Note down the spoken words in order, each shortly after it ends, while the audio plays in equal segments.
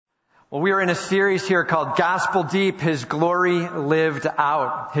Well, we are in a series here called Gospel Deep, His Glory Lived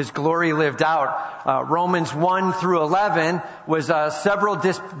Out. His Glory Lived Out. Romans 1 through 11 was several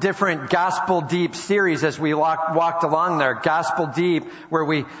different Gospel Deep series as we walked along there. Gospel Deep, where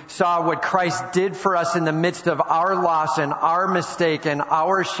we saw what Christ did for us in the midst of our loss and our mistake and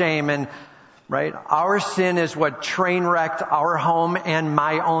our shame and right? Our sin is what train wrecked our home and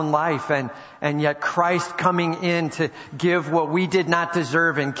my own life. And yet Christ coming in to give what we did not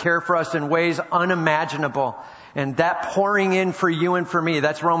deserve and care for us in ways unimaginable. And that pouring in for you and for me,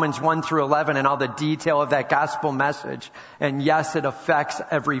 that's Romans 1 through 11 and all the detail of that gospel message. And yes, it affects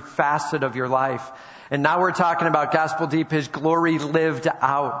every facet of your life. And now we're talking about Gospel Deep, His Glory Lived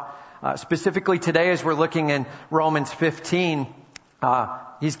Out. Specifically today as we're looking in Romans 15,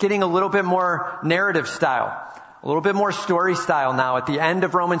 he's getting a little bit more narrative style, a little bit more story style now. At the end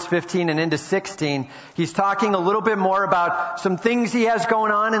of Romans 15 and into 16, he's talking a little bit more about some things he has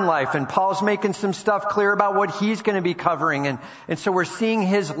going on in life. And Paul's making some stuff clear about what he's going to be covering. And so we're seeing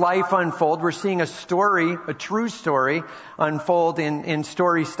his life unfold. We're seeing a story, a true story, unfold in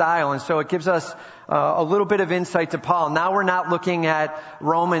story style. And so it gives us a little bit of insight to Paul. Now we're not looking at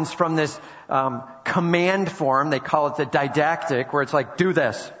Romans from this command form. They call it the didactic, where it's like, do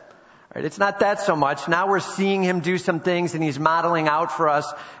this. Right? It's not that so much. Now we're seeing him do some things and he's modeling out for us.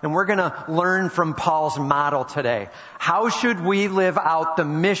 And we're going to learn from Paul's model today. How should we live out the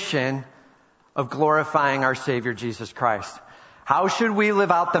mission of glorifying our Savior Jesus Christ? How should we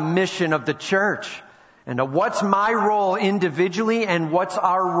live out the mission of the church? And what's my role individually and what's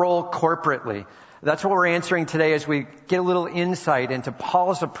our role corporately? That's what we're answering today as we get a little insight into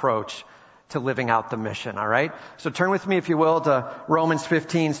Paul's approach to living out the mission, all right? So turn with me, if you will, to Romans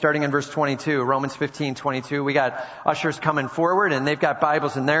 15, starting in verse 22. Romans 15, 22. We got ushers coming forward, and they've got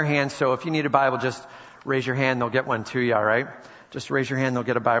Bibles in their hands, so if you need a Bible, just raise your hand. They'll get one to you, all right? Just raise your hand. They'll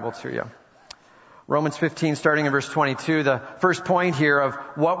get a Bible to you. Romans 15, starting in verse 22. The first point here of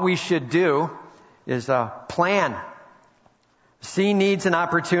what we should do is plan. See needs and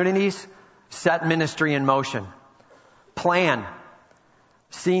opportunities. Set ministry in motion. Plan.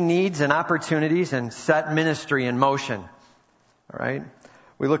 See needs and opportunities and set ministry in motion. All right.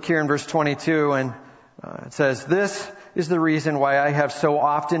 We look here in verse 22 and it says, "This is the reason why I have so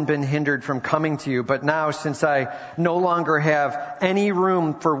often been hindered from coming to you. But now, since I no longer have any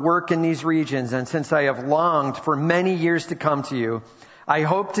room for work in these regions, and since I have longed for many years to come to you, I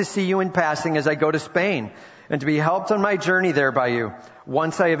hope to see you in passing as I go to Spain, and to be helped on my journey there by you,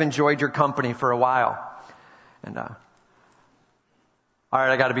 once I have enjoyed your company for a while." And all right,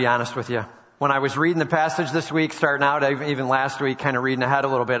 I got to be honest with you. When I was reading the passage this week, starting out, even last week, kind of reading ahead a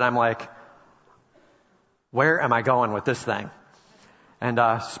little bit, I'm like, where am I going with this thing? And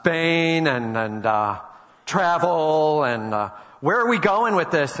Spain and travel and where are we going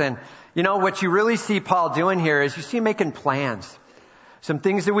with this? And you know, what you really see Paul doing here is you see him making plans. Some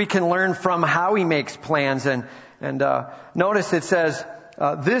things that we can learn from how he makes plans. And notice it says,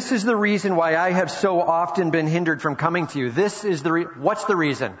 this is the reason why I have so often been hindered from coming to you. This is what's the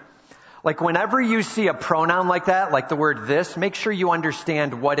reason? Like whenever you see a pronoun like that, like the word this, make sure you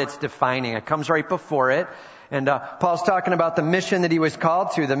understand what it's defining. It comes right before it. And Paul's talking about the mission that he was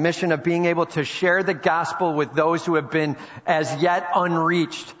called to, the mission of being able to share the gospel with those who have been as yet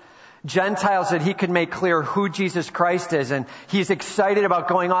unreached. Gentiles, that he could make clear who Jesus Christ is. And he's excited about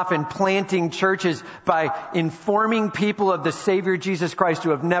going off and planting churches by informing people of the Savior Jesus Christ who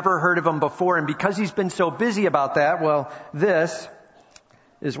have never heard of him before. And because he's been so busy about that, well, this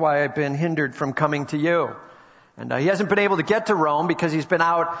is why I've been hindered from coming to you. And he hasn't been able to get to Rome because he's been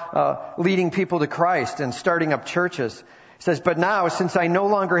out leading people to Christ and starting up churches. He says, but now, since I no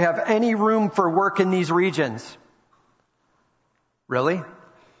longer have any room for work in these regions. Really?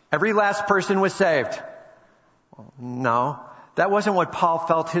 Every last person was saved. No, that wasn't what Paul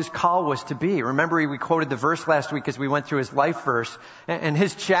felt his call was to be. Remember, we quoted the verse last week as we went through his life verse. And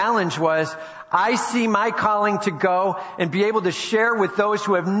his challenge was, I see my calling to go and be able to share with those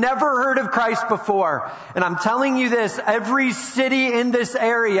who have never heard of Christ before. And I'm telling you this, every city in this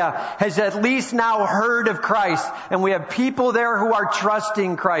area has at least now heard of Christ. And we have people there who are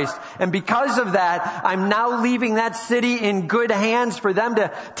trusting Christ. And because of that, I'm now leaving that city in good hands for them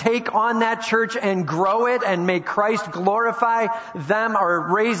to take on that church and grow it and make Christ glorify them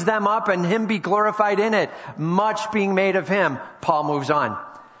or raise them up and him be glorified in it. Much being made of him. Paul moves on.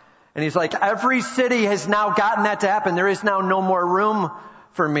 And he's like, every city has now gotten that to happen. There is now no more room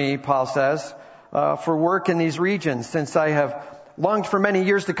for me, Paul says, for work in these regions. Since I have longed for many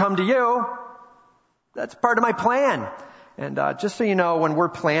years to come to you, that's part of my plan. And just so you know, when we're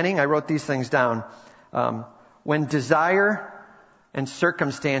planning, I wrote these things down. When desire and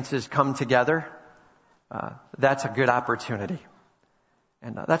circumstances come together, that's a good opportunity.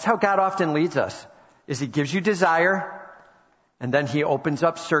 And that's how God often leads us, is He gives you desire, and then He opens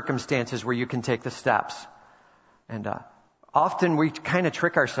up circumstances where you can take the steps. And often we kind of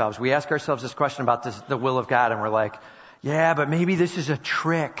trick ourselves. We ask ourselves this question about the will of God, and we're like, yeah, but maybe this is a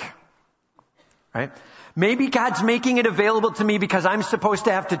trick, right? Maybe God's making it available to me because I'm supposed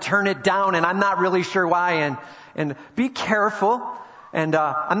to have to turn it down, and I'm not really sure why. And be careful. And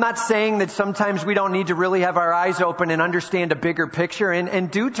I'm not saying that sometimes we don't need to really have our eyes open and understand a bigger picture and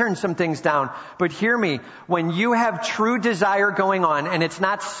do turn some things down. But hear me, when you have true desire going on, and it's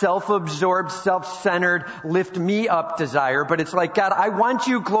not self-absorbed, self-centered, lift me up desire, but it's like, God, I want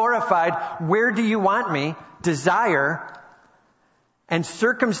you glorified. Where do you want me? Desire. And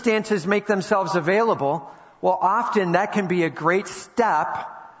circumstances make themselves available. Well, often that can be a great step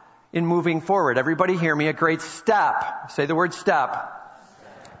in moving forward. Everybody hear me, a great step. Say the word step.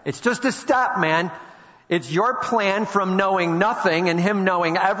 It's just a step, man. It's your plan from knowing nothing and Him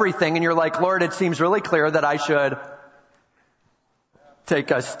knowing everything. And you're like, Lord, it seems really clear that I should take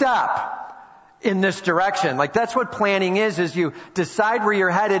a step in this direction. Like that's what planning is you decide where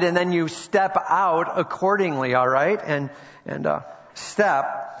you're headed and then you step out accordingly, all right? And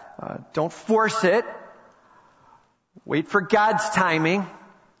step. Don't force it. Wait for God's timing.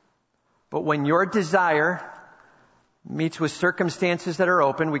 But when your desire meets with circumstances that are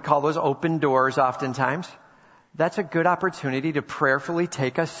open, we call those open doors oftentimes, that's a good opportunity to prayerfully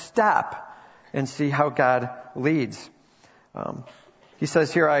take a step and see how God leads. He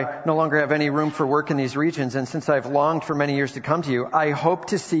says here, I no longer have any room for work in these regions, and since I've longed for many years to come to you, I hope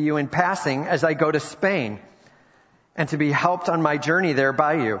to see you in passing as I go to Spain, and to be helped on my journey there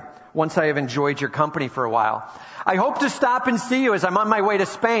by you, once I have enjoyed your company for a while. I hope to stop and see you as I'm on my way to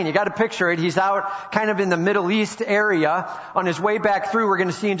Spain. You got to picture it. He's out kind of in the Middle East area. On his way back through, we're going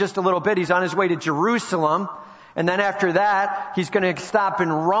to see in just a little bit, he's on his way to Jerusalem. And then after that, he's going to stop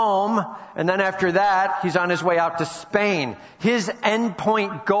in Rome. And then after that, he's on his way out to Spain. His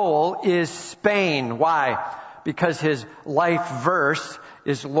endpoint goal is Spain. Why? Because his life verse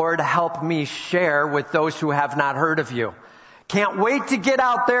is, Lord, help me share with those who have not heard of you. Can't wait to get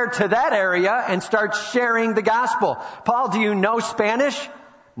out there to that area and start sharing the gospel. Paul, do you know Spanish?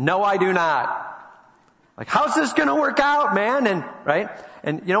 No, I do not. Like, how's this going to work out, man? And, right?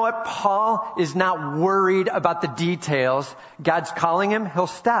 And you know what? Paul is not worried about the details. God's calling him. He'll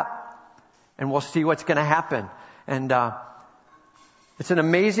step. And we'll see what's going to happen. And, it's an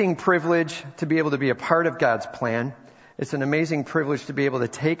amazing privilege to be able to be a part of God's plan. It's an amazing privilege to be able to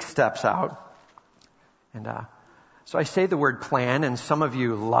take steps out. And, so I say the word plan, and some of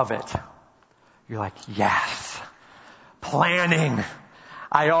you love it. You're like, yes, planning.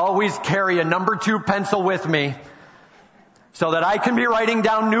 I always carry a number 2 pencil with me so that I can be writing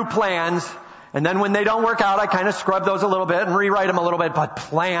down new plans. And then when they don't work out, I kind of scrub those a little bit and rewrite them a little bit. But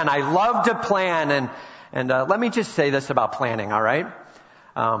plan, I love to plan. And let me just say this about planning, all right?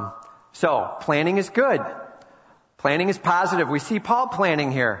 So planning is good. Planning is positive. We see Paul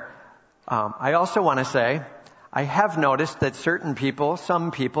planning here. I also want to say, I have noticed that some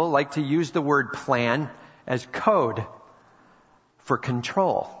people like to use the word plan as code for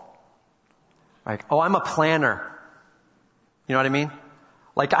control. Like, oh, I'm a planner. You know what I mean?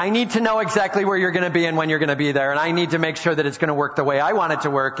 Like, I need to know exactly where you're going to be and when you're going to be there, and I need to make sure that it's going to work the way I want it to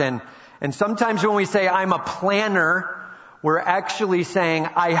work. And sometimes when we say I'm a planner, we're actually saying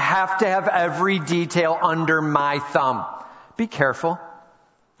I have to have every detail under my thumb. Be careful.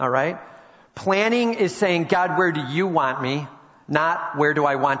 All right? Planning is saying, God, where do you want me? Not where do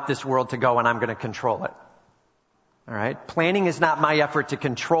I want this world to go and I'm going to control it. All right? Planning is not my effort to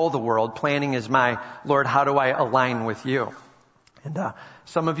control the world. Planning is my, Lord, how do I align with you? And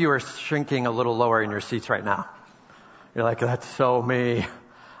some of you are shrinking a little lower in your seats right now. You're like, that's so me.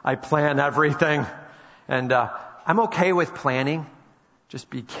 I plan everything. And I'm okay with planning. Just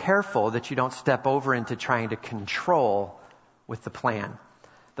be careful that you don't step over into trying to control with the plan.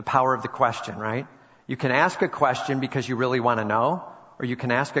 The power of the question, right? You can ask a question because you really want to know, or you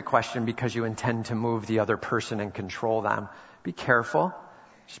can ask a question because you intend to move the other person and control them. Be careful.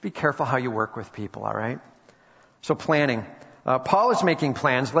 Just be careful how you work with people, all right? So planning. Paul is making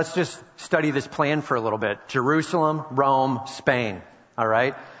plans. Let's just study this plan for a little bit. Jerusalem, Rome, Spain, all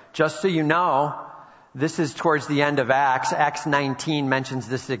right? Just so you know, this is towards the end of Acts. Acts 19 mentions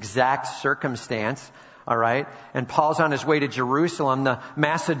this exact circumstance. All right. And Paul's on his way to Jerusalem. The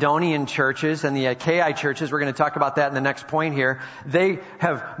Macedonian churches and the Achaia churches, we're going to talk about that in the next point here. They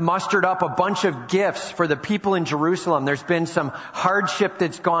have mustered up a bunch of gifts for the people in Jerusalem. There's been some hardship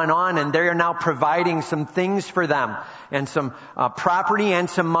that's gone on, and they are now providing some things for them and some property and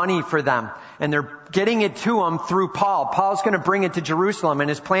some money for them. And they're getting it to them through Paul. Paul's going to bring it to Jerusalem, and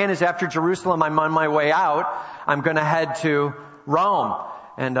his plan is after Jerusalem, I'm on my way out. I'm going to head to Rome.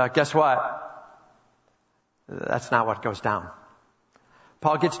 And guess what? That's not what goes down.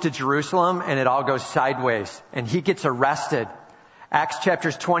 Paul gets to Jerusalem and it all goes sideways and he gets arrested. Acts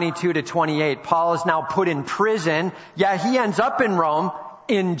chapters 22 to 28. Paul is now put in prison. Yeah, he ends up in Rome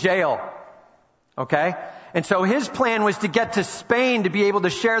in jail. Okay? And so his plan was to get to Spain to be able to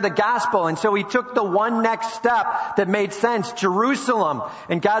share the gospel. And so he took the one next step that made sense, Jerusalem.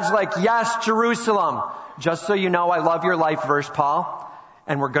 And God's like, yes, Jerusalem. Just so you know, I love your life verse, Paul.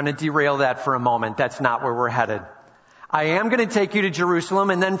 And we're going to derail that for a moment. That's not where we're headed. I am going to take you to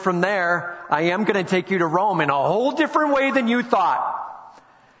Jerusalem, and then from there, I am going to take you to Rome in a whole different way than you thought.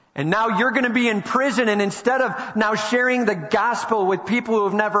 And now you're going to be in prison, and instead of now sharing the gospel with people who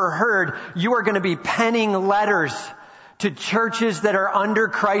have never heard, you are going to be penning letters to churches that are under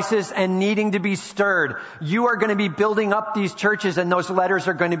crisis and needing to be stirred. You are going to be building up these churches, and those letters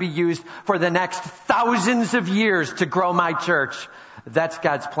are going to be used for the next thousands of years to grow my church. That's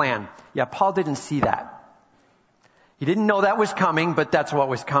God's plan. Yeah, Paul didn't see that. He didn't know that was coming, but that's what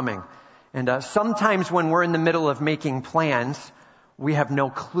was coming. And sometimes when we're in the middle of making plans, we have no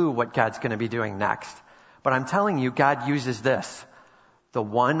clue what God's going to be doing next. But I'm telling you, God uses this. The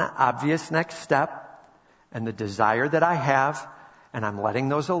one obvious next step and the desire that I have, and I'm letting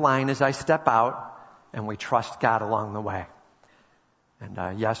those align as I step out, and we trust God along the way.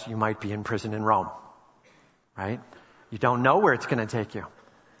 And yes, you might be in prison in Rome, right? You don't know where it's going to take you.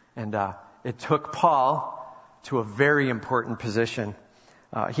 And it took Paul to a very important position.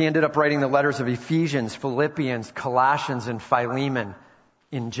 He ended up writing the letters of Ephesians, Philippians, Colossians, and Philemon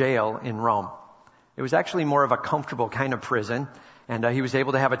in jail in Rome. It was actually more of a comfortable kind of prison. And he was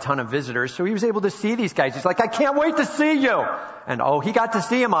able to have a ton of visitors. So he was able to see these guys. He's like, I can't wait to see you. And he got to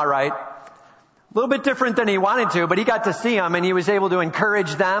see him all right. A little bit different than he wanted to, but he got to see them, and he was able to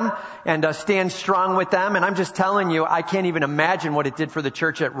encourage them and stand strong with them. And I'm just telling you, I can't even imagine what it did for the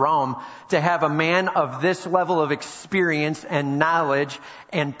church at Rome to have a man of this level of experience and knowledge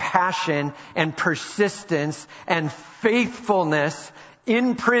and passion and persistence and faithfulness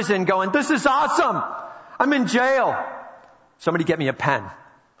in prison going, this is awesome. I'm in jail. Somebody get me a pen.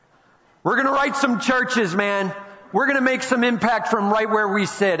 We're going to write some churches, man. We're going to make some impact from right where we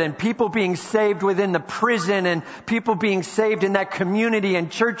sit, and people being saved within the prison and people being saved in that community and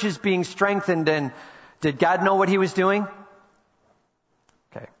churches being strengthened. And did God know what he was doing?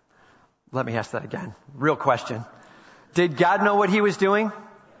 Okay. Let me ask that again. Real question. Did God know what he was doing?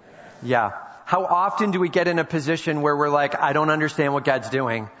 Yeah. How often do we get in a position where we're like, I don't understand what God's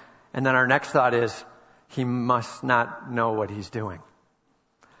doing. And then our next thought is, he must not know what he's doing.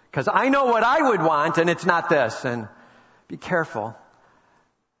 Because I know what I would want, and it's not this. And be careful.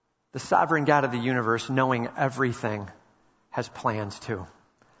 The sovereign God of the universe, knowing everything, has plans too.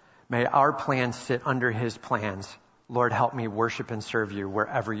 May our plans sit under his plans. Lord, help me worship and serve you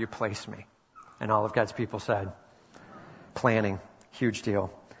wherever you place me. And all of God's people said, planning, huge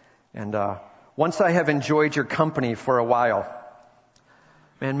deal. And once I have enjoyed your company for a while,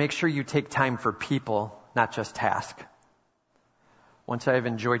 man, make sure you take time for people, not just task. Once I have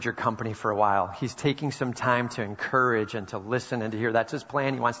enjoyed your company for a while, he's taking some time to encourage and to listen and to hear. That's his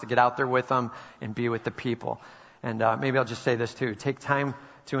plan. He wants to get out there with them and be with the people. And maybe I'll just say this too. Take time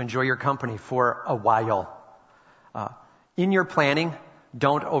to enjoy your company for a while. In your planning,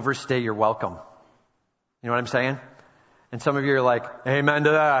 don't overstay your welcome. You know what I'm saying? And some of you are like, amen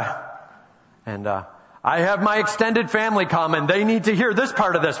to that. And I have my extended family come and they need to hear this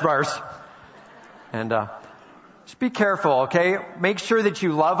part of this verse. And just be careful, okay? Make sure that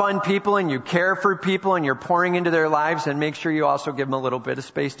you love on people and you care for people and you're pouring into their lives, and make sure you also give them a little bit of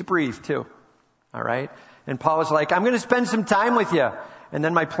space to breathe too. All right? And Paul was like, I'm going to spend some time with you. And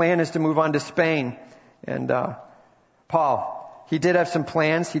then my plan is to move on to Spain. And Paul, he did have some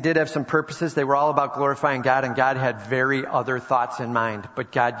plans. He did have some purposes. They were all about glorifying God, and God had very other thoughts in mind.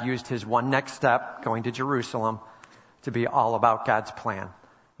 But God used his one next step, going to Jerusalem, to be all about God's plan.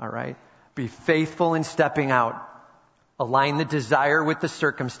 All right? Be faithful in stepping out. Align the desire with the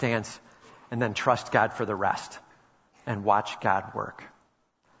circumstance, and then trust God for the rest and watch God work.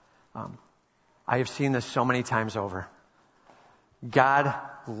 I have seen this so many times over. God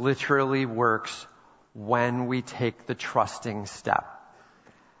literally works when we take the trusting step.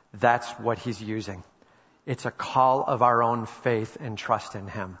 That's what he's using. It's a call of our own faith and trust in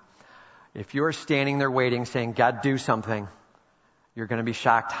him. If you're standing there waiting, saying, God, do something, you're going to be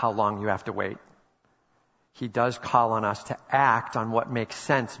shocked how long you have to wait. He does call on us to act on what makes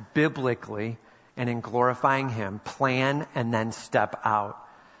sense biblically, and in glorifying him, plan and then step out.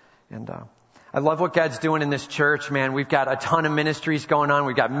 And I love what God's doing in this church, man. We've got a ton of ministries going on.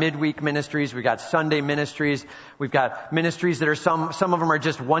 We've got midweek ministries. We've got Sunday ministries. We've got ministries that are some of them are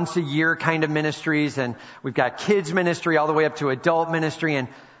just once a year kind of ministries. And we've got kids ministry all the way up to adult ministry. And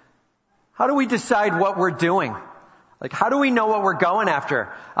how do we decide what we're doing? Like, how do we know what we're going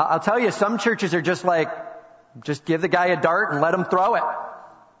after? I'll tell you, some churches are just like, just give the guy a dart and let him throw it.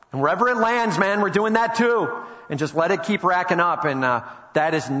 And wherever it lands, man, we're doing that too. And just let it keep racking up. And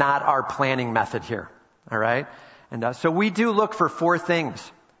that is not our planning method here. All right? And so we do look for 4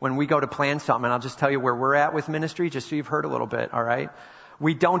 things when we go to plan something. And I'll just tell you where we're at with ministry, just so you've heard a little bit. All right?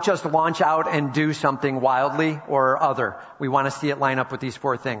 We don't just launch out and do something wildly or other. We want to see it line up with these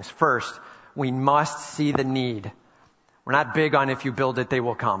 4 things. First, we must see the need. We're not big on if you build it, they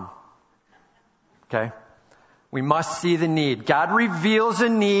will come. Okay? We must see the need. God reveals a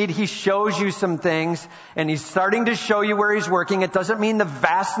need. He shows you some things, and he's starting to show you where he's working. It doesn't mean the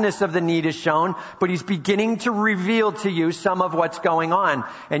vastness of the need is shown, but he's beginning to reveal to you some of what's going on.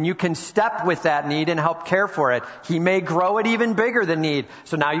 And you can step with that need and help care for it. He may grow it even bigger than need.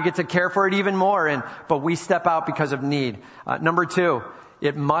 So now you get to care for it even more. But we step out because of need. Number 2,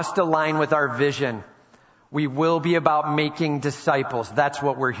 it must align with our vision. We will be about making disciples. That's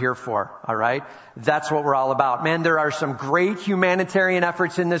what we're here for, all right? That's what we're all about. Man, there are some great humanitarian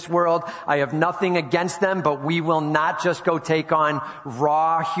efforts in this world. I have nothing against them, but we will not just go take on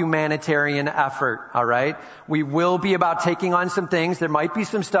raw humanitarian effort, all right? We will be about taking on some things. There might be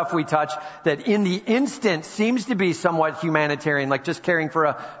some stuff we touch that in the instant seems to be somewhat humanitarian, like just caring for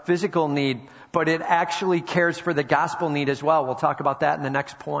a physical need, but it actually cares for the gospel need as well. We'll talk about that in the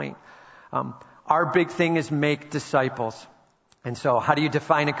next point. Our big thing is make disciples. And so how do you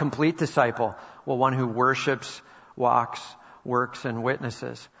define a complete disciple? Well, one who worships, walks, works, and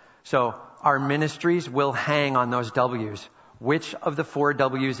witnesses. So our ministries will hang on those W's. Which of the 4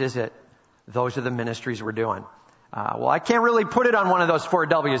 W's is it? Those are the ministries we're doing. Well, I can't really put it on one of those 4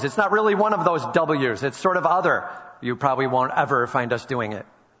 W's. It's not really one of those W's. It's sort of other. You probably won't ever find us doing it.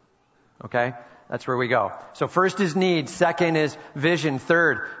 Okay? That's where we go. So first is need. Second is vision.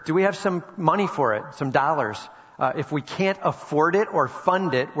 Third, do we have some money for it? Some dollars? If we can't afford it or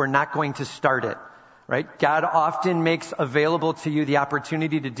fund it, we're not going to start it. Right? God often makes available to you the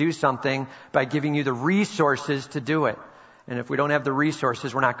opportunity to do something by giving you the resources to do it. And if we don't have the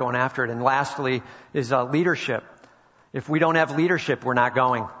resources, we're not going after it. And lastly is leadership. If we don't have leadership, we're not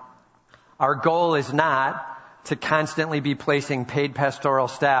going. Our goal is not to constantly be placing paid pastoral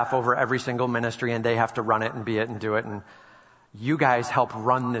staff over every single ministry, and they have to run it and be it and do it. And you guys help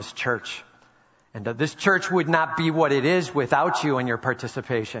run this church. And this church would not be what it is without you and your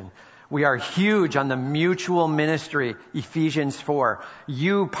participation. We are huge on the mutual ministry, Ephesians 4.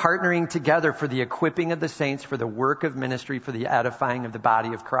 You partnering together for the equipping of the saints, for the work of ministry, for the edifying of the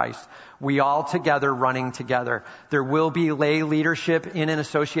body of Christ. We all together running together. There will be lay leadership in and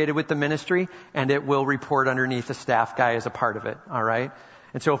associated with the ministry, and it will report underneath a staff guy as a part of it. All right?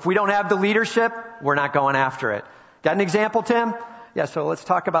 And so if we don't have the leadership, we're not going after it. Got an example, Tim? Yeah, so let's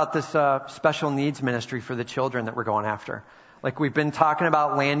talk about this special needs ministry for the children that we're going after. Like we've been talking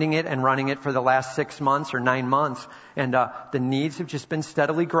about landing it and running it for the last 6 months or 9 months. And the needs have just been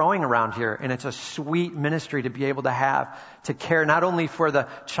steadily growing around here. And it's a sweet ministry to be able to have, to care not only for the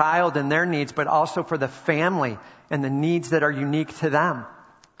child and their needs, but also for the family and the needs that are unique to them.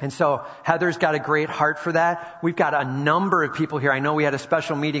 And so Heather's got a great heart for that. We've got a number of people here. I know we had a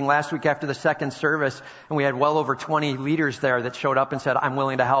special meeting last week after the second service, and we had well over 20 leaders there that showed up and said, I'm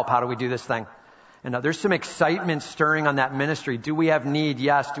willing to help. How do we do this thing? And there's some excitement stirring on that ministry. Do we have need?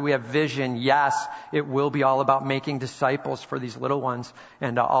 Yes. Do we have vision? Yes. It will be all about making disciples for these little ones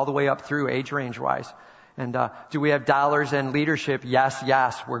and all the way up through age range wise. And do we have dollars and leadership? Yes,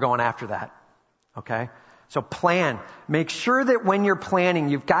 yes. We're going after that. Okay? So plan. Make sure that when you're planning,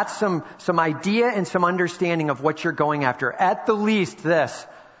 you've got some idea and some understanding of what you're going after. At the least, this.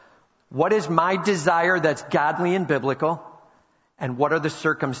 What is my desire that's godly and biblical? And what are the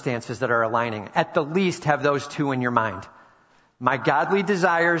circumstances that are aligning? At the least, have those 2 in your mind. My godly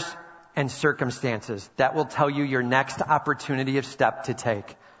desires and circumstances. That will tell you your next opportunity of step to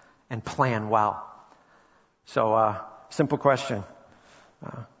take. And plan well. So, simple question.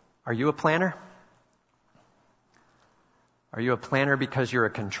 Are you a planner? Are you a planner because you're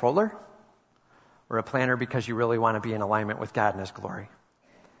a controller? Or a planner because you really want to be in alignment with God and His glory?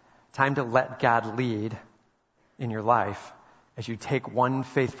 Time to let God lead in your life as you take one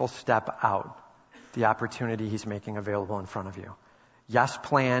faithful step out, the opportunity he's making available in front of you. Yes,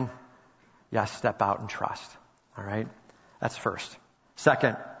 plan. Yes, step out and trust. All right? That's first.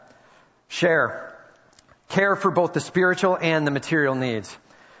 Second, share. Care for both the spiritual and the material needs.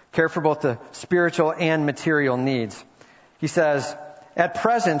 Care for both the spiritual and material needs. He says, at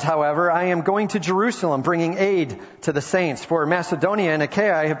present, however, I am going to Jerusalem, bringing aid to the saints. For Macedonia and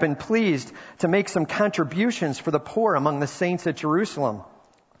Achaia, I have been pleased to make some contributions for the poor among the saints at Jerusalem.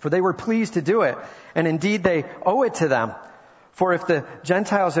 For they were pleased to do it, and indeed they owe it to them. For if the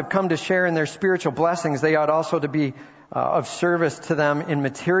Gentiles have come to share in their spiritual blessings, they ought also to be of service to them in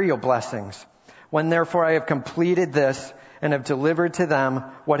material blessings. When therefore I have completed this and have delivered to them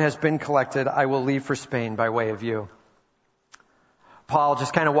what has been collected, I will leave for Spain by way of you. Paul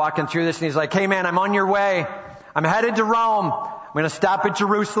just kind of walking through this, and he's like, hey man, I'm on your way. I'm headed to Rome. I'm going to stop at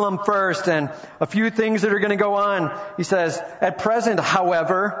Jerusalem first, and a few things that are going to go on. He says, at present,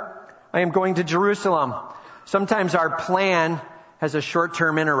 however, I am going to Jerusalem. Sometimes our plan has a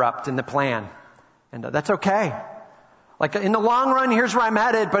short-term interrupt in the plan, and that's okay. Like in the long run, here's where I'm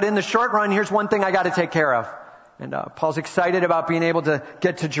headed, but in the short run, here's one thing I got to take care of. And Paul's excited about being able to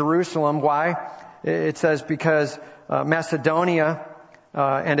get to Jerusalem. Why? It says because Macedonia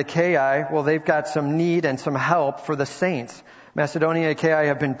and Achaia, well, they've got some need and some help for the saints. Macedonia and Achaia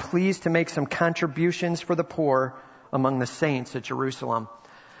have been pleased to make some contributions for the poor among the saints at Jerusalem.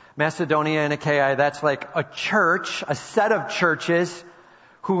 Macedonia and Achaia, that's like a church, a set of churches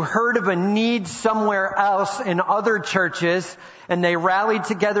who heard of a need somewhere else in other churches, and they rallied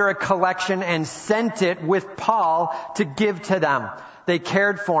together a collection and sent it with Paul to give to them. They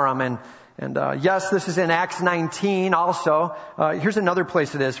cared for them, and yes, this is in Acts 19 also. Here's another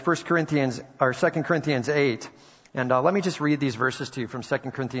place it is, 2 Corinthians 8. And let me just read these verses to you from 2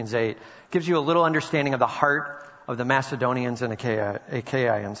 Corinthians 8. It gives you a little understanding of the heart of the Macedonians and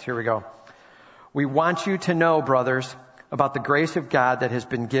Achaeans. Here we go. We want you to know, brothers, about the grace of God that has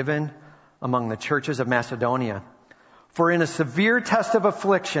been given among the churches of Macedonia. For in a severe test of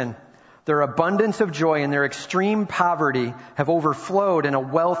affliction, their abundance of joy and their extreme poverty have overflowed in a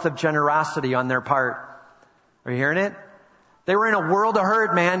wealth of generosity on their part. Are you hearing it? They were in a world of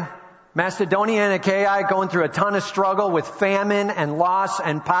hurt, man. Macedonia and Achaia going through a ton of struggle with famine and loss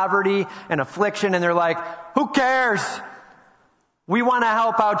and poverty and affliction. And they're like, who cares? We want to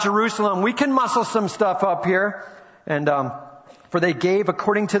help out Jerusalem. We can muscle some stuff up here. And for they gave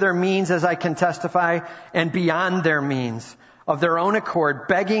according to their means, as I can testify, and beyond their means, of their own accord,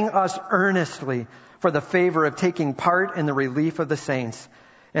 begging us earnestly for the favor of taking part in the relief of the saints.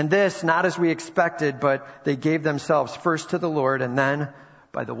 And this, not as we expected, but they gave themselves first to the Lord and then,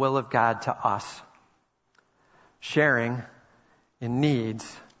 by the will of God, to us. Sharing in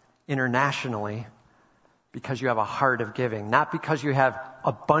needs internationally because you have a heart of giving, not because you have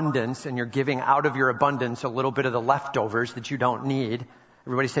abundance and you're giving out of your abundance a little bit of the leftovers that you don't need.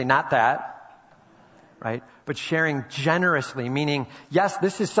 Everybody say, not that. Right? But sharing generously, meaning, yes,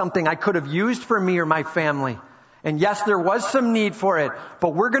 this is something I could have used for me or my family. And yes, there was some need for it,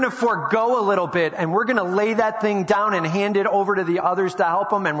 but we're going to forego a little bit and we're going to lay that thing down and hand it over to the others to help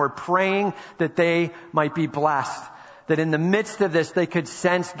them. And we're praying that they might be blessed, that in the midst of this, they could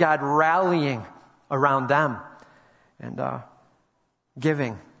sense God rallying around them. And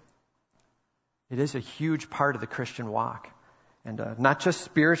giving, it is a huge part of the Christian walk. And not just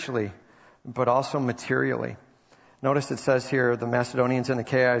spiritually, but also materially. Notice it says here, the Macedonians and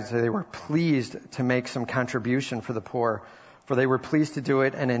Achaia, they were pleased to make some contribution for the poor, for they were pleased to do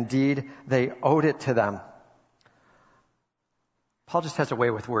it, and indeed they owed it to them. Paul just has a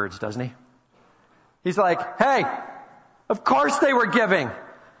way with words, doesn't he? He's like, hey, of course they were giving.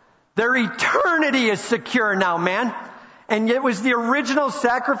 Their eternity is secure now, man. And it was the original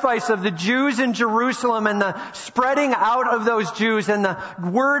sacrifice of the Jews in Jerusalem and the spreading out of those Jews and the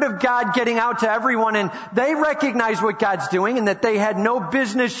word of God getting out to everyone. And they recognize what God's doing and that they had no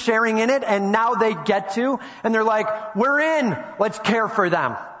business sharing in it. And now they get to. And they're like, we're in. Let's care for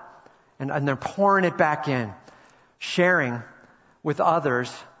them. And they're pouring it back in. Sharing with others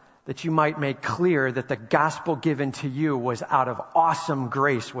that you might make clear that the gospel given to you was out of awesome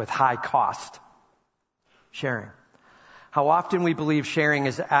grace with high cost. Sharing. How often we believe sharing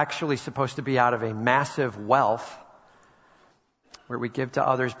is actually supposed to be out of a massive wealth where we give to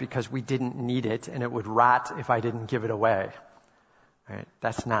others because we didn't need it and it would rot if I didn't give it away. Right?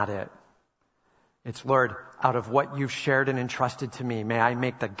 That's not it. It's, Lord, out of what you've shared and entrusted to me, may I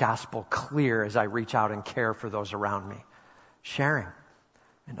make the gospel clear as I reach out and care for those around me. Sharing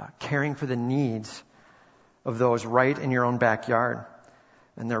and caring for the needs of those right in your own backyard.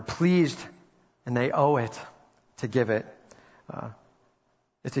 And they're pleased and they owe it to give it.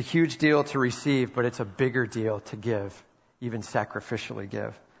 It's a huge deal to receive, but it's a bigger deal to give, even sacrificially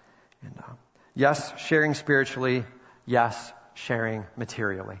give. And yes, sharing spiritually. Yes, sharing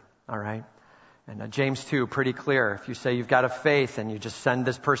materially. All right? And James 2, pretty clear. If you say you've got a faith and you just send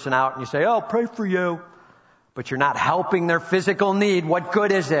this person out and you say, I'll pray for you, but you're not helping their physical need, what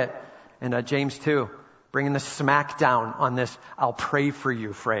good is it? And James 2, bringing the smack down on this I'll pray for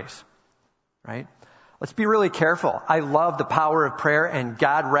you phrase. Right? Let's be really careful. I love the power of prayer, and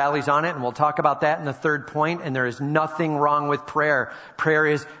God rallies on it, and we'll talk about that in the third point, and there is nothing wrong with prayer. Prayer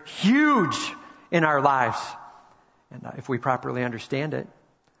is huge in our lives, and if we properly understand it.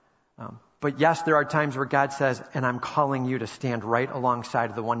 But yes, there are times where God says, and I'm calling you to stand right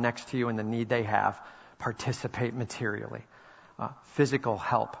alongside of the one next to you in the need they have. Participate materially. Physical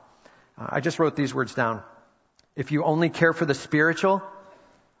help. I just wrote these words down. If you only care for the spiritual,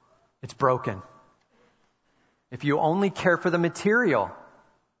 it's broken. If you only care for the material,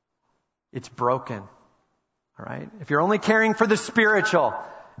 it's broken. All right? If you're only caring for the spiritual,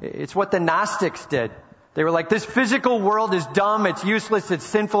 it's what the Gnostics did. They were like, this physical world is dumb, it's useless, it's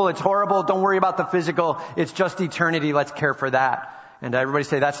sinful, it's horrible, don't worry about the physical, it's just eternity, let's care for that. And everybody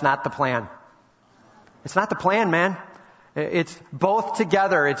say, that's not the plan. It's not the plan, man. It's both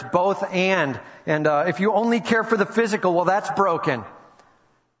together, it's both and. And if you only care for the physical, well, that's broken.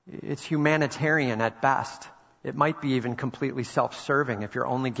 It's humanitarian at best. It might be even completely self-serving if you're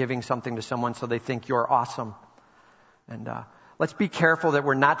only giving something to someone so they think you're awesome. And let's be careful that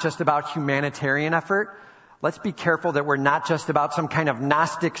we're not just about humanitarian effort. Let's be careful that we're not just about some kind of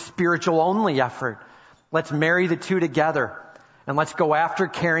Gnostic spiritual only effort. Let's marry the two together. And let's go after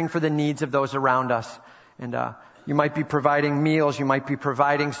caring for the needs of those around us. And you might be providing meals. You might be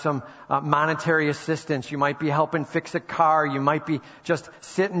providing some monetary assistance. You might be helping fix a car. You might be just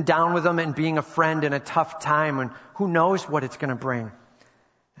sitting down with them and being a friend in a tough time. And who knows what it's going to bring.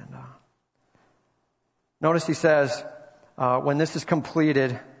 And notice he says, when this is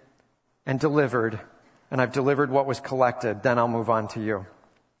completed and delivered, and I've delivered what was collected, then I'll move on to you.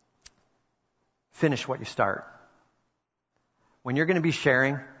 Finish what you start. When you're going to be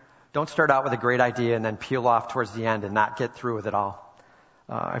sharing, don't start out with a great idea and then peel off towards the end and not get through with it all.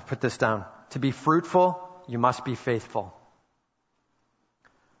 I've put this down. To be fruitful, you must be faithful.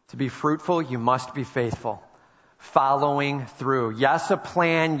 To be fruitful, you must be faithful. Following through. Yes, a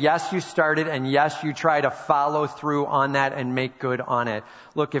plan. Yes, you started. And yes, you try to follow through on that and make good on it.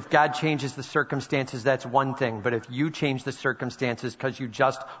 Look, if God changes the circumstances, that's one thing. But if you change the circumstances because you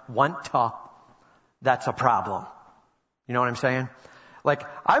just want to, that's a problem. You know what I'm saying? Like,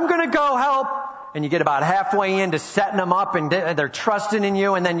 I'm going to go help. And you get about halfway into setting them up and they're trusting in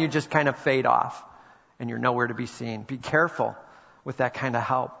you. And then you just kind of fade off. And you're nowhere to be seen. Be careful with that kind of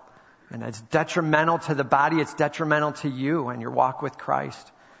help. And it's detrimental to the body. It's detrimental to you and your walk with Christ.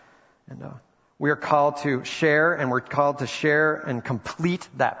 And we are called to share, and we're called to share and complete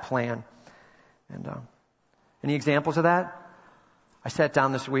that plan. And any examples of that? I sat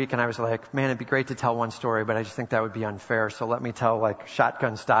down this week and I was like, man, it'd be great to tell one story, but I just think that would be unfair. So let me tell like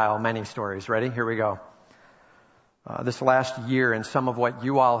shotgun style many stories. Ready? Here we go. This last year and some of what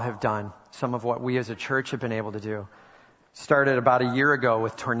you all have done, some of what we as a church have been able to do. Started about a year ago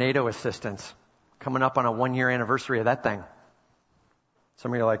with tornado assistance. Coming up on a 1-year anniversary of that thing.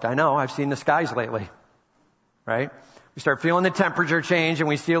 Some of you are like, I know, I've seen the skies lately. Right? We start feeling the temperature change and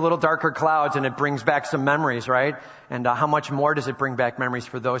we see a little darker clouds and it brings back some memories, right? And how much more does it bring back memories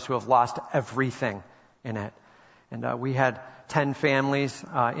for those who have lost everything in it? And we had 10 families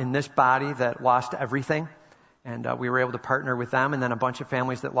in this body that lost everything. And we were able to partner with them, and then a bunch of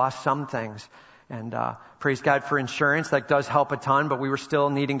families that lost some things. And praise God for insurance. That does help a ton, but we were still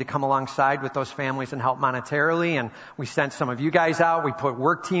needing to come alongside with those families and help monetarily. And we sent some of you guys out. We put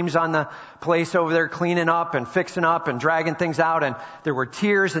work teams on the place over there cleaning up and fixing up and dragging things out. And there were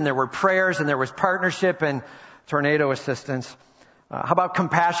tears and there were prayers and there was partnership and tornado assistance. How about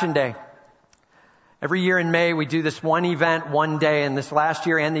Compassion Day? Every year in May, we do this one event, one day, and this last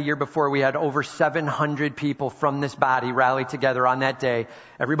year and the year before, we had over 700 people from this body rally together on that day.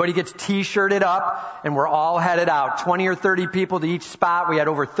 Everybody gets t-shirted up, and we're all headed out. 20 or 30 people to each spot. We had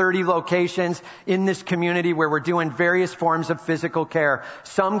over 30 locations in this community where we're doing various forms of physical care.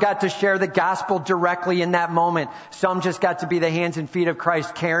 Some got to share the gospel directly in that moment. Some just got to be the hands and feet of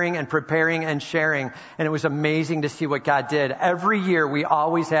Christ, caring and preparing and sharing. And it was amazing to see what God did. Every year, we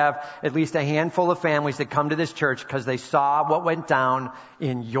always have at least a handful of families that come to this church because they saw what went down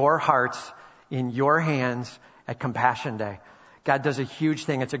in your hearts, in your hands at Compassion Day. God does a huge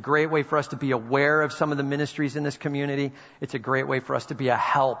thing. It's a great way for us to be aware of some of the ministries in this community. It's a great way for us to be a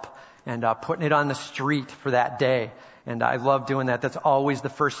help and putting it on the street for that day. And I love doing that. That's always the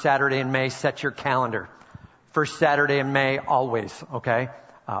first Saturday in May. Set your calendar. First Saturday in May, always, okay?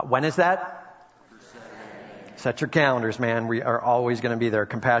 When is that? Set your calendars, man. We are always going to be there.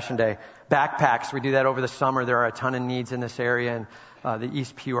 Compassion Day. Backpacks. We do that over the summer. There are a ton of needs in this area, and the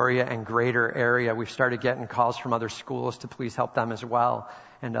East Peoria and greater area. We've started getting calls from other schools to please help them as well.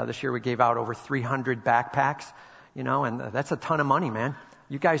 And this year we gave out over 300 backpacks, and that's a ton of money, man.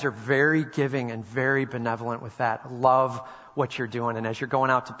 You guys are very giving and very benevolent with that. Love what you're doing. And as you're going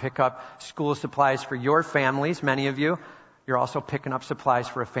out to pick up school supplies for your families, many of you, you're also picking up supplies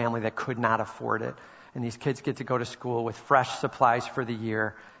for a family that could not afford it. And these kids get to go to school with fresh supplies for the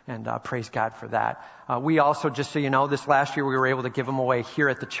year, and praise God for that. We also, just so you know, this last year we were able to give them away here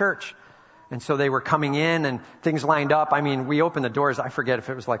at the church. And so they were coming in and things lined up. I mean, we opened the doors. I forget if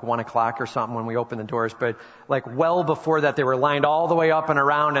it was like 1 o'clock or something when we opened the doors, but like well before that, they were lined all the way up and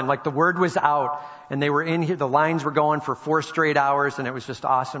around, and like the word was out, and they were in here. The lines were going for 4 straight hours, and it was just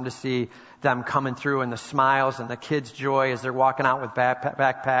awesome to see them coming through, and the smiles and the kids' joy as they're walking out with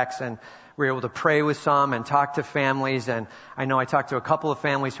backpacks. And we were able to pray with some and talk to families. And I know I talked to a couple of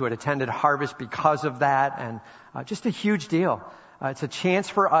families who had attended Harvest because of that, and just a huge deal. It's a chance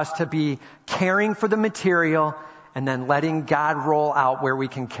for us to be caring for the material and then letting God roll out where we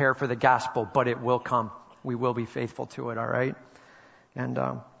can care for the gospel, but it will come. We will be faithful to it, all right? And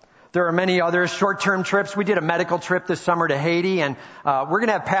there are many other short-term trips. We did a medical trip this summer to Haiti, and we're going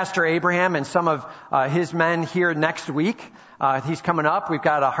to have Pastor Abraham and some of his men here next week. He's coming up. We've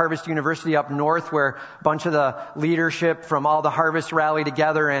got a Harvest University up north where a bunch of the leadership from all the Harvest rally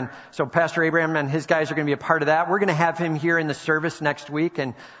together. And so Pastor Abraham and his guys are going to be a part of that. We're going to have him here in the service next week,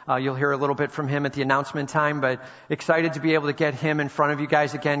 and you'll hear a little bit from him at the announcement time. But excited to be able to get him in front of you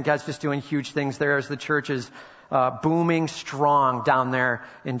guys again. God's just doing huge things there as the church is booming strong down there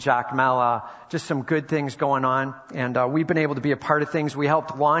in Jacmel. Just some good things going on. And we've been able to be a part of things. We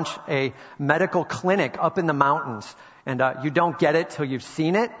helped launch a medical clinic up in the mountains. And you don't get it till you've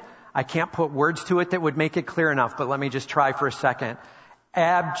seen it. I can't put words to it that would make it clear enough, but let me just try for a second.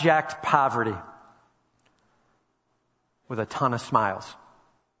 Abject poverty with a ton of smiles.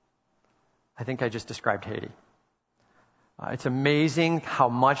 I think I just described Haiti. It's amazing how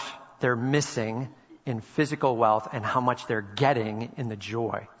much they're missing in physical wealth and how much they're getting in the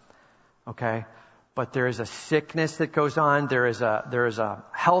joy. Okay? But there is a sickness that goes on. There is a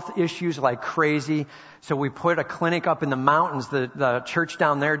health issues like crazy. So we put a clinic up in the mountains. The church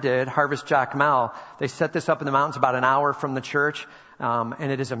down there did, Harvest Jacmel. They set this up in the mountains about an hour from the church.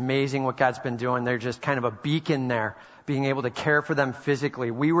 And it is amazing what God's been doing. They're just kind of a beacon there, being able to care for them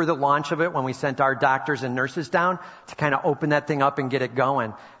physically. We were the launch of it when we sent our doctors and nurses down to kind of open that thing up and get it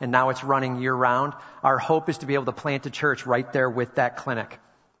going. And now it's running year round. Our hope is to be able to plant a church right there with that clinic.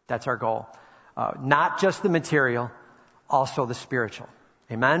 That's our goal. Not just the material, also the spiritual.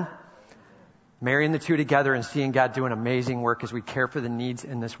 Amen? Marrying the two together and seeing God do an amazing work as we care for the needs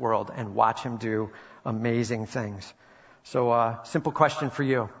in this world and watch Him do amazing things. So, simple question for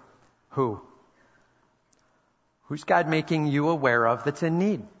you. Who? Who's God making you aware of that's in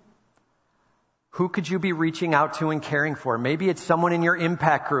need? Who could you be reaching out to and caring for? Maybe it's someone in your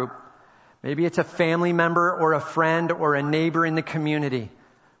impact group. Maybe it's a family member or a friend or a neighbor in the community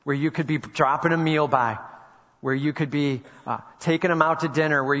where you could be dropping a meal by, where you could be taking them out to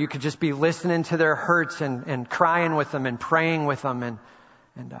dinner, where you could just be listening to their hurts and crying with them and praying with them. And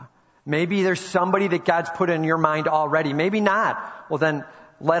maybe there's somebody that God's put in your mind already. Maybe not. Well, then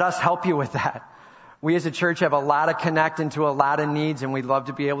let us help you with that. We as a church have a lot of connect into a lot of needs, and we'd love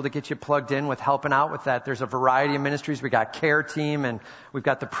to be able to get you plugged in with helping out with that. There's a variety of ministries. We got care team, and we've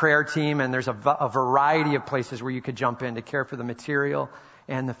got the prayer team, and there's a variety of places where you could jump in to care for the material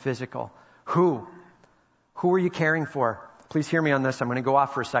and the physical. Who are you caring for? Please hear me on this. I'm going to go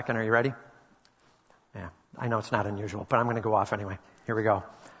off for a second. Are you ready? Yeah, I know it's not unusual, but I'm going to go off anyway. Here we go.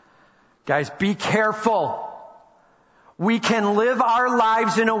 Guys, be careful. We can live our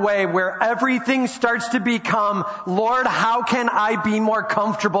lives in a way where everything starts to become, Lord, how can I be more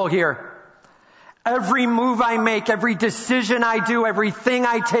comfortable here? Every move I make, every decision I do, everything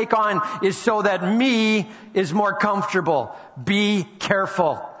I take on is so that me is more comfortable. Be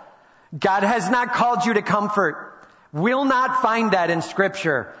careful. God has not called you to comfort. Will not find that in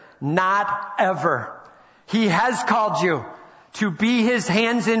Scripture. Not ever. He has called you to be His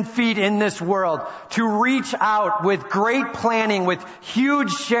hands and feet in this world, to reach out with great planning, with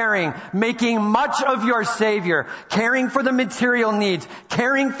huge sharing, making much of your Savior, caring for the material needs,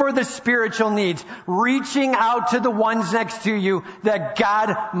 caring for the spiritual needs, reaching out to the ones next to you that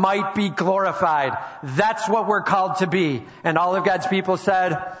God might be glorified. That's what we're called to be. And all of God's people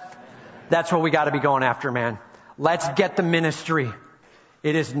said, That's what we got to be going after, man. Let's get the ministry.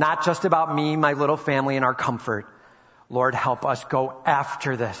 It is not just about me, my little family, and our comfort. Lord, help us go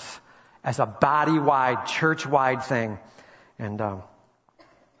after this as a body-wide, church-wide thing. And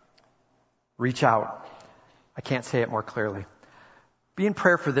reach out. I can't say it more clearly. Be in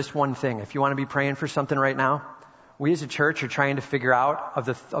prayer for this one thing. If you want to be praying for something right now, we as a church are trying to figure out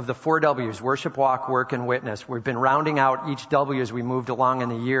of the 4 W's, worship, walk, work, and witness. We've been rounding out each W as we moved along in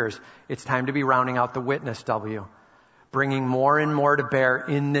the years. It's time to be rounding out the witness W, bringing more and more to bear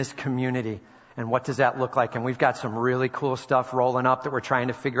in this community. And what does that look like? And we've got some really cool stuff rolling up that we're trying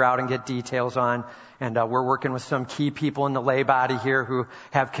to figure out and get details on. And we're working with some key people in the lay body here who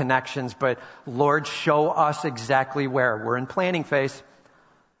have connections. But Lord, show us exactly where. We're in planning phase.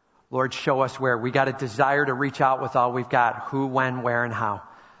 Lord, show us where. We got a desire to reach out with all we've got. Who, when, where, and how.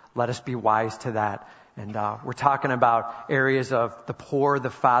 Let us be wise to that. And we're talking about areas of the poor, the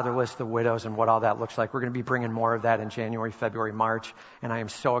fatherless, the widows, and what all that looks like. We're going to be bringing more of that in January, February, March. And I am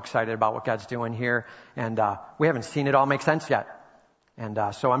so excited about what God's doing here. And we haven't seen it all make sense yet. And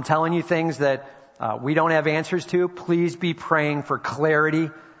so I'm telling you things that we don't have answers to. Please be praying for clarity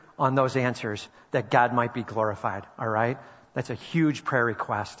on those answers, that God might be glorified. All right? That's a huge prayer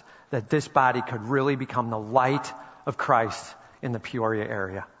request, that this body could really become the light of Christ in the Peoria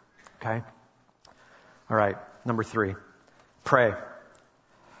area. Okay? All right, number 3, pray.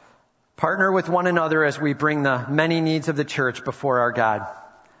 Partner with one another as we bring the many needs of the church before our God.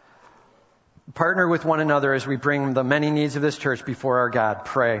 Partner with one another as we bring the many needs of this church before our God.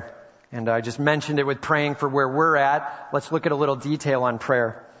 Pray. And I just mentioned it with praying for where we're at. Let's look at a little detail on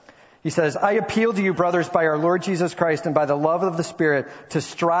prayer. He says, I appeal to you, brothers, by our Lord Jesus Christ and by the love of the Spirit, to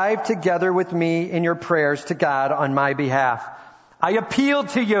strive together with me in your prayers to God on my behalf. I appeal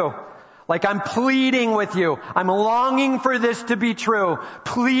to you. Like I'm pleading with you. I'm longing for this to be true.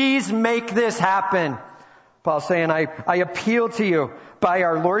 Please make this happen. Paul's saying, I appeal to you by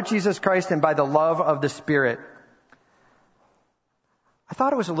our Lord Jesus Christ and by the love of the Spirit. I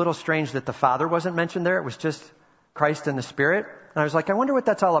thought it was a little strange that the Father wasn't mentioned there. It was just Christ and the Spirit. And I was like, I wonder what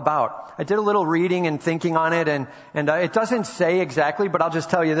that's all about. I did a little reading and thinking on it, and it doesn't say exactly, but I'll just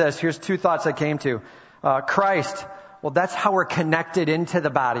tell you this. Here's 2 thoughts I came to. Christ, well, that's how we're connected into the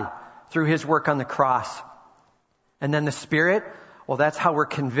body, through his work on the cross. And then the Spirit, well, that's how we're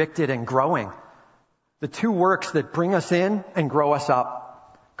convicted and growing. The 2 works that bring us in and grow us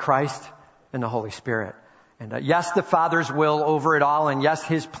up, Christ and the Holy Spirit. And yes, the Father's will over it all, and yes,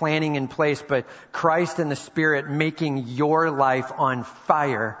 his planning in place, but Christ and the Spirit making your life on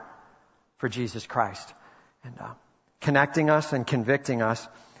fire for Jesus Christ. And connecting us and convicting us.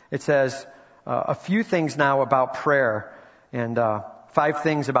 It says a few things now about prayer, and 5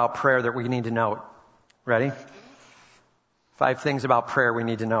 things about prayer that we need to note. Ready? 5 things about prayer we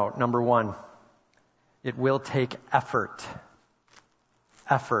need to note. Number 1, it will take effort.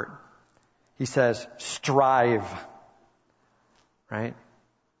 Effort. He says, strive. Right?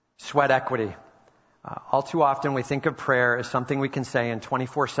 Sweat equity. All too often we think of prayer as something we can say in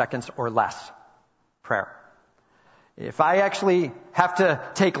 24 seconds or less. Prayer. If I actually have to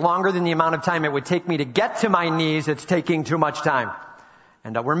take longer than the amount of time it would take me to get to my knees, it's taking too much time.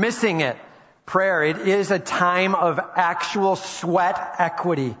 And we're missing it. Prayer, it is a time of actual sweat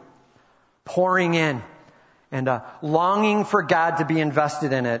equity, pouring in, and longing for God to be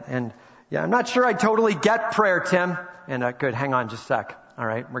invested in it. And yeah, I'm not sure I totally get prayer, Tim. And good, hang on just a sec. All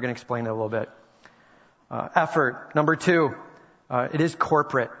right, we're going to explain it a little bit. Effort. Number 2, it is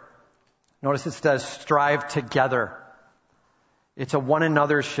corporate. Notice it says strive together. It's a one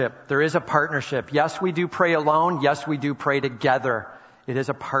anothership. There is a partnership. Yes, we do pray alone. Yes, we do pray together. It is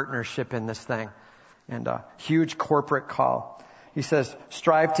a partnership in this thing. And a huge corporate call. He says,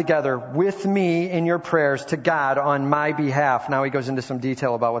 strive together with me in your prayers to God on my behalf. Now he goes into some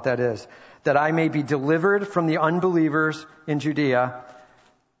detail about what that is. That I may be delivered from the unbelievers in Judea,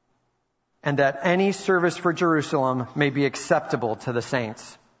 and that any service for Jerusalem may be acceptable to the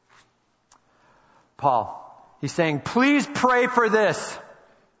saints. Paul, he's saying, please pray for this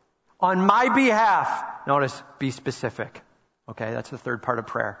on my behalf. Notice, be specific. Okay, that's the 3rd part of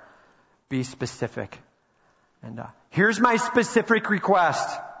prayer. Be specific. And here's my specific request.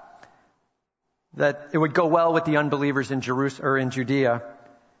 That it would go well with the unbelievers in Jerusalem or in Judea,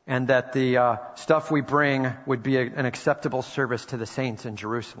 and that the stuff we bring would be an acceptable service to the saints in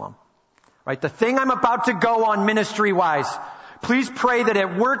Jerusalem. Right? The thing I'm about to go on ministry-wise, please pray that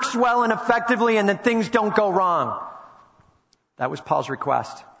it works well and effectively and that things don't go wrong. That was Paul's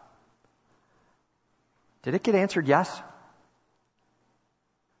request. Did it get answered yes?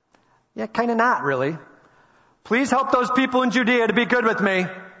 Yeah, kind of not really. Please help those people in Judea to be good with me.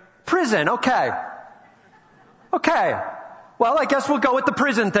 Prison, okay. Okay. Well, I guess we'll go with the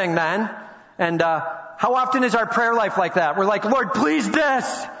prison thing then. And how often is our prayer life like that? We're like, Lord, please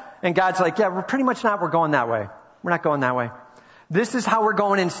this. And God's like, yeah, we're pretty much not. We're going that way. We're not going that way. This is how we're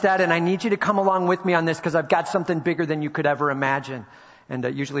going instead, and I need you to come along with me on this because I've got something bigger than you could ever imagine.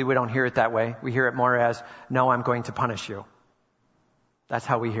 And usually we don't hear it that way. We hear it more as, no, I'm going to punish you. That's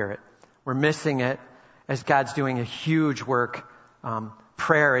how we hear it. We're missing it as God's doing a huge work.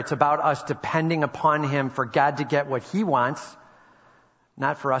 Prayer, it's about us depending upon Him for God to get what He wants,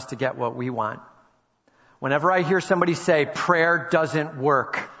 not for us to get what we want. Whenever I hear somebody say prayer doesn't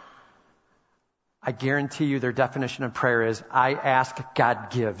work, I guarantee you their definition of prayer is, I ask, God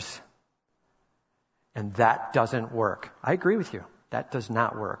gives. And that doesn't work. I agree with you. That does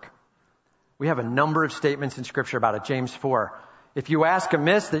not work. We have a number of statements in Scripture about it. James 4. If you ask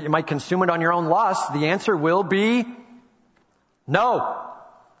amiss that you might consume it on your own lust, the answer will be no.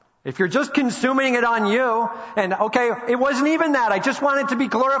 If you're just consuming it on you, and okay, it wasn't even that. I just wanted to be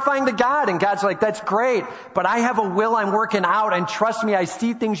glorifying to God. And God's like, that's great, but I have a will I'm working out, and trust me, I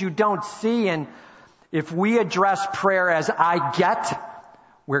see things you don't see. And if we address prayer as I get,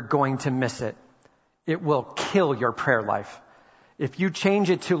 we're going to miss it. It will kill your prayer life. If you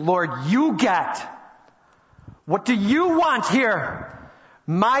change it to, Lord, you get. What do you want here?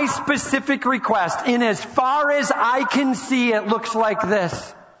 My specific request, in as far as I can see, it looks like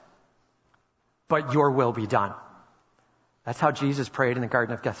this. But your will be done. That's how Jesus prayed in the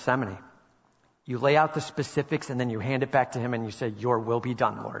Garden of Gethsemane. You lay out the specifics and then you hand it back to Him and you say, your will be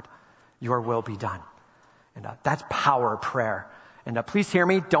done, Lord. Your will be done. And that's power prayer. And please hear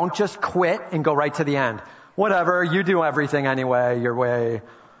me. Don't just quit and go right to the end. Whatever, you do everything anyway, your way.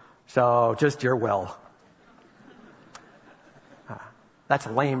 So just your will. That's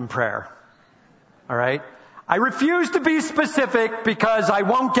lame prayer. All right? I refuse to be specific because I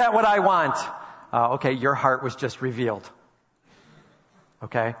won't get what I want. Okay, your heart was just revealed.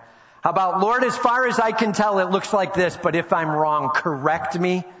 Okay? How about, Lord, as far as I can tell, it looks like this, but if I'm wrong, correct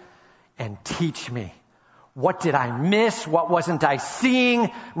me and teach me. What did I miss? What wasn't I seeing?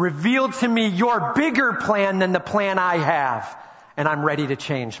 Reveal to me your bigger plan than the plan I have. And I'm ready to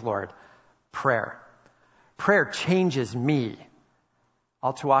change, Lord. Prayer. Prayer changes me.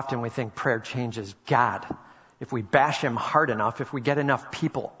 All too often we think prayer changes God. If we bash Him hard enough, if we get enough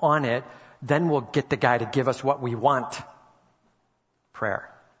people on it, then we'll get the guy to give us what we want. Prayer.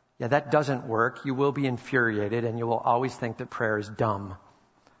 Yeah, that doesn't work. You will be infuriated and you will always think that prayer is dumb.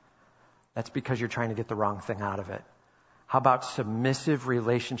 That's because you're trying to get the wrong thing out of it. How about submissive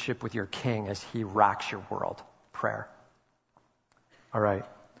relationship with your King as He rocks your world? Prayer. All right.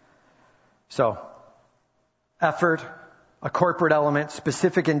 So, effort, a corporate element,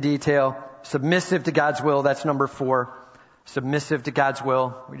 specific in detail, submissive to God's will. That's number 4. Submissive to God's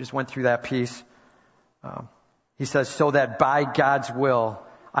will. We just went through that piece. He says, so that by God's will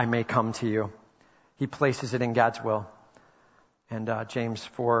I may come to you. He places it in God's will. And James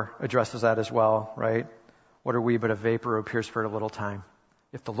 4 addresses that as well, right? What are we but a vapor who appears for a little time?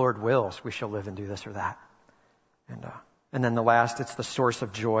 If the Lord wills, we shall live and do this or that. And then the last, it's the source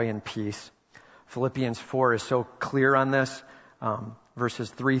of joy and peace. Philippians 4 is so clear on this, verses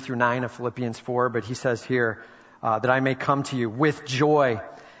 3 through 9 of Philippians 4. But he says here, that I may come to you with joy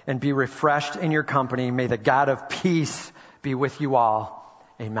and be refreshed in your company. May the God of peace be with you all.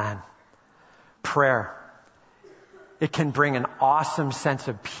 Amen. Prayer. It can bring an awesome sense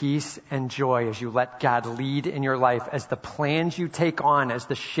of peace and joy as you let God lead in your life, as the plans you take on, as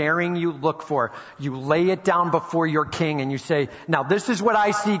the sharing you look for, you lay it down before your King and you say, now this is what I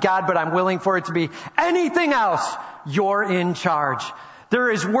see, God, but I'm willing for it to be anything else. You're in charge.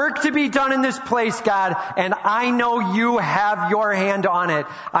 There is work to be done in this place, God, and I know you have your hand on it.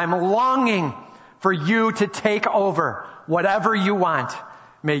 I'm longing for you to take over whatever you want.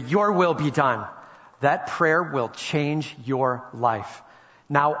 May your will be done. That prayer will change your life.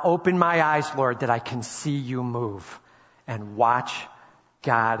 Now open my eyes, Lord, that I can see you move and watch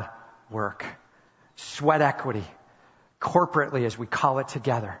God work. Sweat equity, corporately as we call it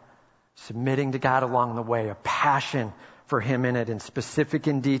together, submitting to God along the way, a passion for Him in it, and specific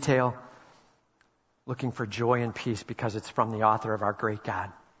in detail, looking for joy and peace because it's from the author of our great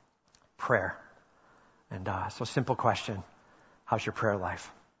God. Prayer. And so simple question, how's your prayer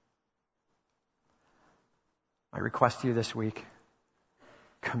life? My request to you this week,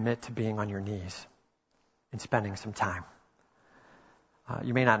 commit to being on your knees and spending some time.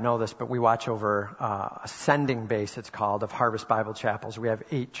 You may not know this, but we watch over a sending base, it's called, of Harvest Bible Chapels. We have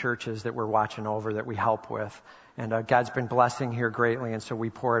 8 churches that we're watching over that we help with. And God's been blessing here greatly, and so we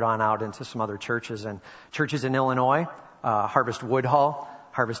pour it on out into some other churches. And churches in Illinois, Harvest Woodhull,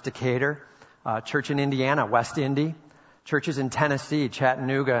 Harvest Decatur, church in Indiana, West Indy, churches in Tennessee,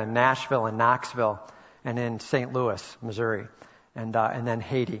 Chattanooga, and Nashville, and Knoxville, and in St. Louis, Missouri, and then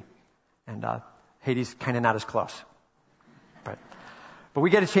Haiti. And Haiti's kind of not as close. But we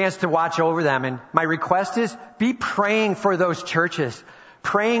get a chance to watch over them. And my request is be praying for those churches.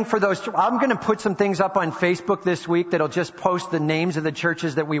 Praying for those. I'm going to put some things up on Facebook this week that'll just post the names of the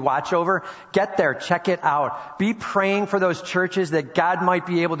churches that we watch over. Get there. Check it out. Be praying for those churches that God might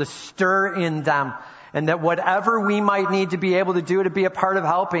be able to stir in them. And that whatever we might need to be able to do to be a part of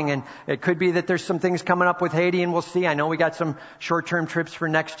helping. And it could be that there's some things coming up with Haiti, and we'll see. I know we got some short-term trips for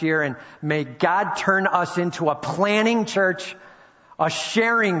next year. And may God turn us into a planning church, a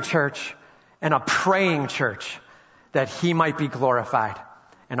sharing church, and a praying church, that He might be glorified.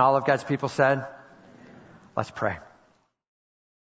 And all of God's people said, let's pray.